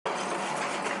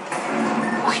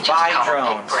just caught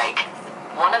a big break.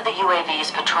 One of the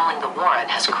UAVs patrolling the Warren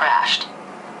has crashed.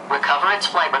 Recover its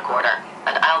flight recorder,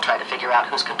 and I'll try to figure out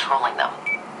who's controlling them.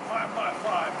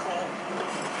 555, Cole.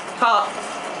 Huh.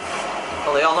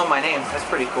 Well, they all know my name. That's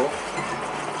pretty cool.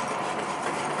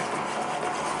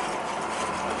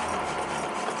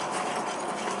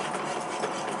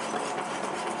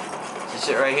 Is this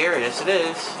it right here? Yes, it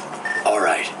is. All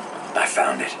right. I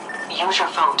found it. Use your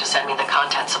phone to send me the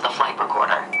contents of the flight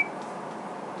recorder.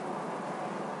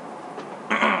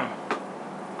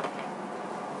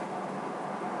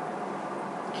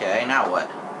 Okay, now what?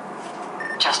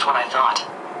 Just what I thought.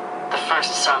 The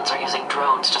First Sons are using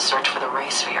drones to search for the ray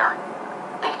sphere.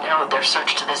 They've narrowed their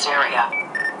search to this area.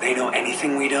 They know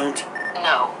anything we don't?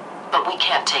 No, but we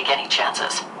can't take any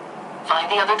chances. Find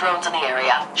the other drones in the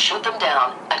area, shoot them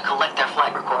down, and collect their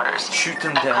flight recorders. Shoot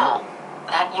them and down? Cole,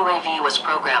 that UAV was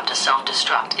programmed to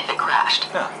self-destruct if it crashed.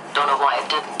 Huh. Don't know why it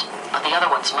didn't, but the other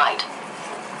ones might.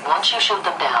 Once you shoot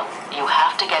them down, you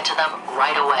have to get to them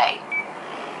right away.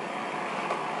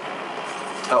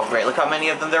 Oh, great. Look how many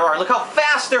of them there are. Look how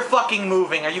fast they're fucking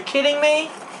moving. Are you kidding me?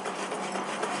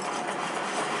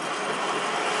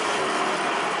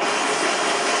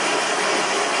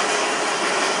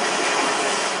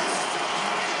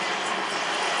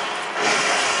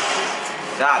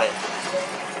 Got it.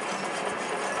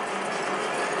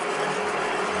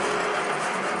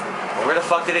 Well, where the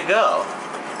fuck did it go?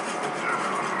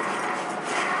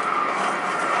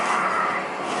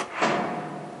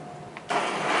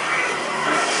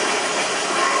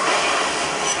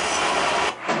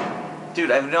 Dude,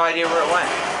 I have no idea where it went.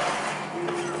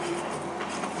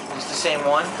 Is this the same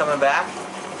one coming back?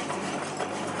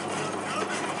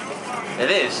 It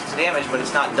is. It's damaged, but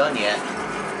it's not done yet.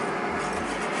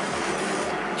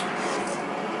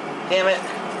 Damn it.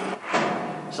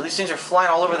 So these things are flying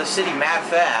all over the city mad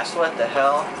fast. What the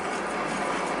hell?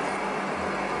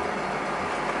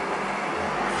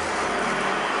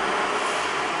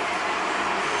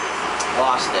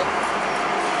 Lost it.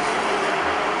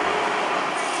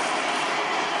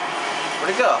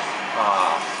 Where'd it go?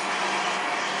 Aw.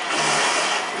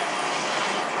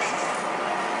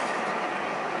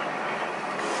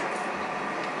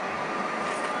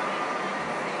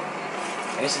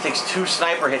 I guess it takes 2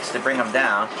 sniper hits to bring him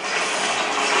down.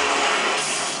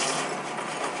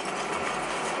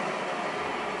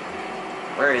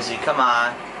 Where is he? Come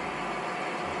on.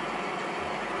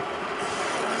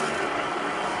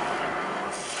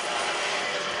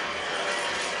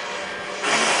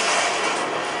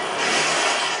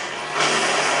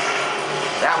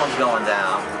 That one's going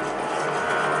down.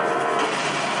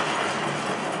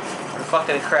 Where the fuck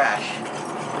did it crash?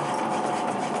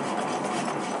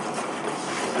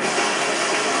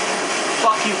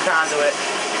 Fuck you, conduit.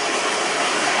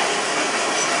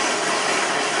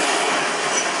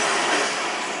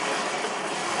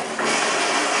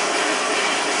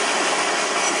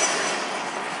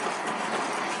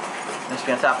 Must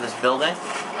be on top of this building.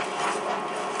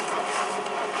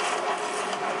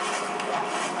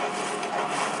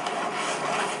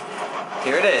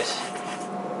 Here it is.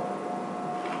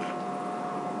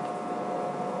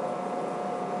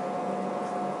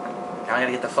 Now I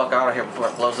gotta get the fuck out of here before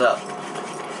it blows up.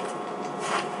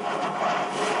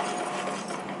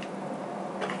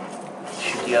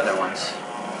 Shoot the other ones.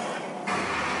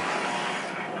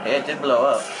 Yeah, it did blow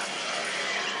up.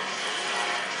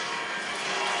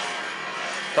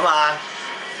 Come on.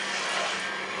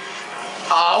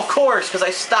 Oh, of course, because I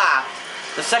stopped.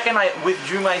 The second I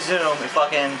withdrew my zoom, it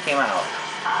fucking came out.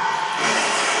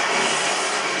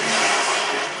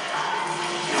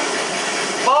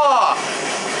 Oh!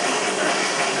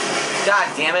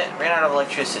 God damn it, ran out of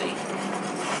electricity.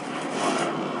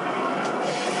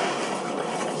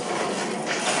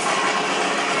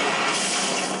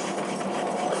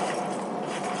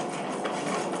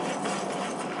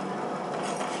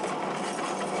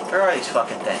 Where are these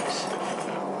fucking things?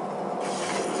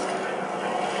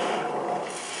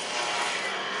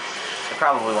 It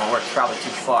probably won't work, it's probably too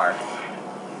far.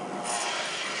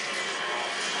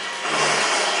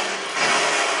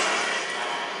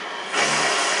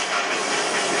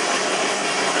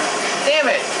 Damn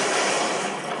it!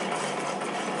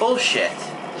 Bullshit.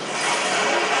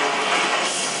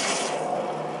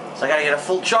 So I gotta get a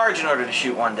full charge in order to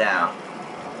shoot one down.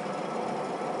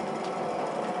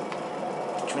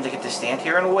 Which means I get to stand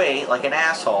here and wait like an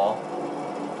asshole.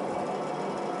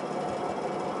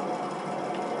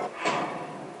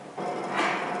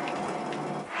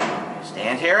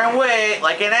 Stand here and wait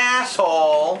like an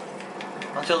asshole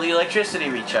until the electricity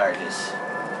recharges.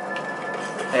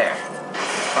 There.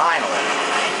 Finally.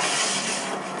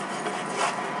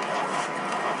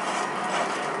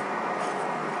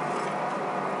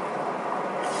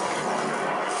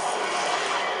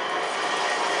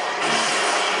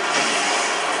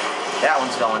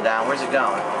 going down. Where's it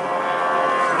going?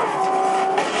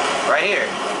 Right here.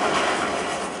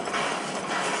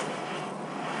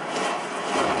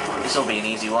 This'll be an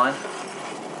easy one.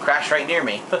 Crash right near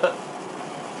me.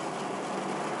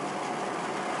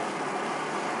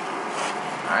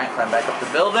 Alright, climb back up the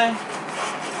building.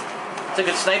 It's a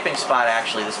good sniping spot,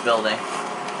 actually, this building.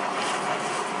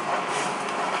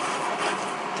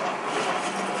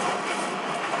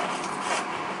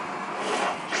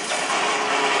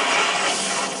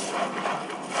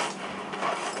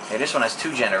 Okay, this one has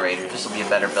 2 generators. This will be a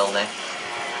better building.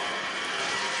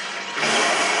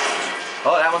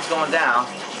 Oh, that one's going down.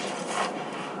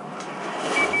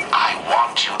 I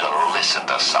want you to listen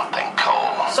to something,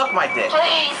 Cole. Suck my dick.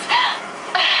 Please.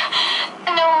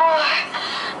 No more.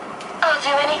 I'll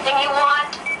do anything you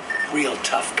want. Real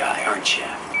tough guy, aren't you?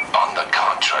 On the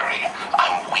contrary,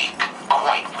 I'm weak.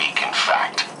 Quite weak, in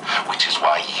fact. Which is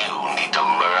why you need to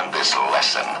learn this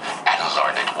lesson and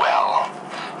learn it well.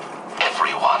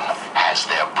 Everyone has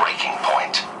their breaking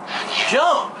point. You,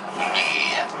 Jump!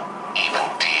 me, even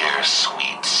dear,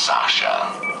 sweet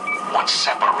Sasha. What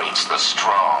separates the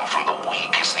strong from the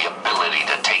weak is the ability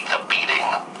to take the beating.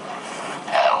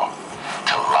 Hell,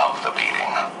 to love the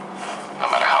beating. No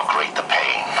matter how great the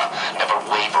pain, never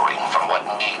wavering from what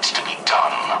needs to be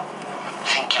done.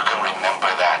 Think you can remember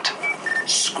that?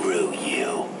 Screw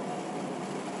you.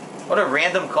 What a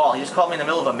random call. He just called me in the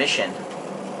middle of a mission.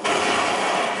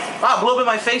 Ah, blew up in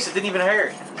my face. It didn't even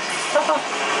hurt.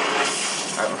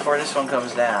 Alright, before this one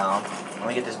comes down, let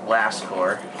me get this blast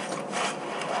core.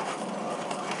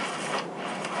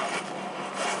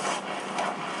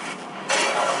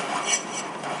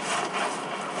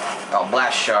 Oh,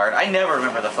 blast shard. I never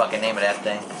remember the fucking name of that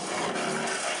thing.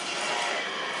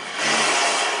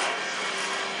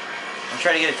 I'm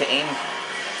trying to get it to aim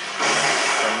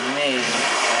for me.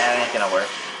 That ain't gonna work.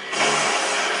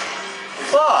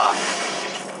 Fuck!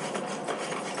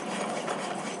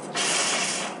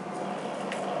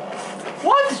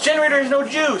 What? This generator has no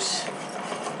juice.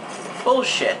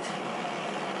 Bullshit.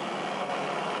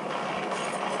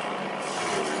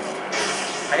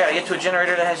 I gotta get to a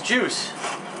generator that has juice.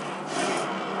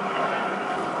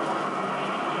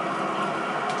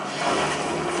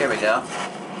 Here we go.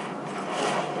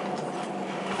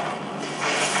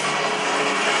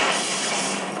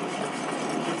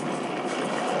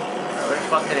 Alright, where the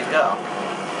fuck did it go?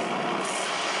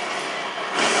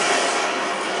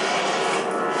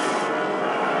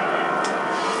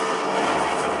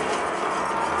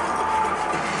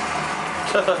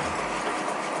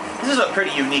 This is a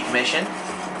pretty unique mission.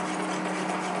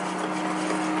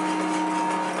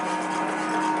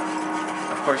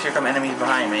 Of course, here come enemies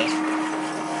behind me.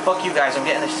 Fuck you guys, I'm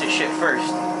getting this shit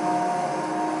first.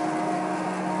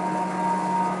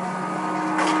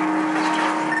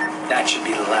 That should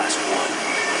be the last one.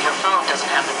 Your phone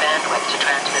doesn't have the bandwidth to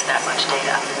transmit that much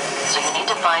data, so you need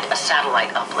to find a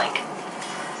satellite uplink.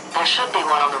 There should be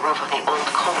one on the roof of the old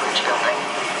Coleridge building.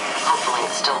 Hopefully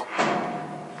it still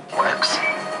works.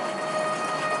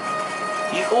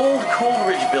 The old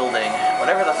Coleridge building,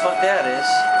 whatever the fuck that is.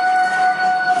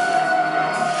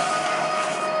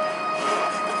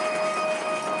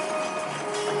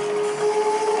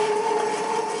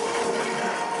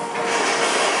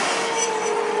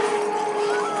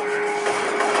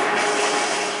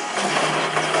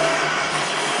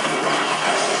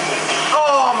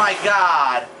 Oh my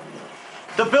god!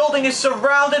 The building is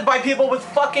surrounded by people with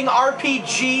fucking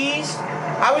RPGs?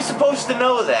 I was supposed to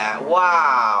know that.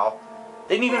 Wow.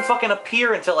 They didn't even fucking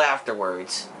appear until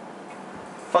afterwards.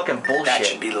 Fucking bullshit. That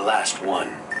should be the last one.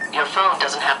 Your phone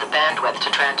doesn't have the bandwidth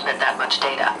to transmit that much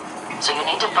data, so you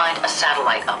need to find a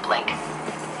satellite uplink.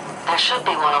 There should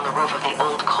be one on the roof of the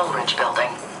old Coleridge building.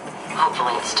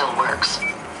 Hopefully it still works.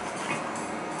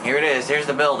 Here it is. Here's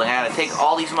the building. I gotta take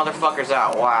all these motherfuckers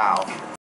out. Wow.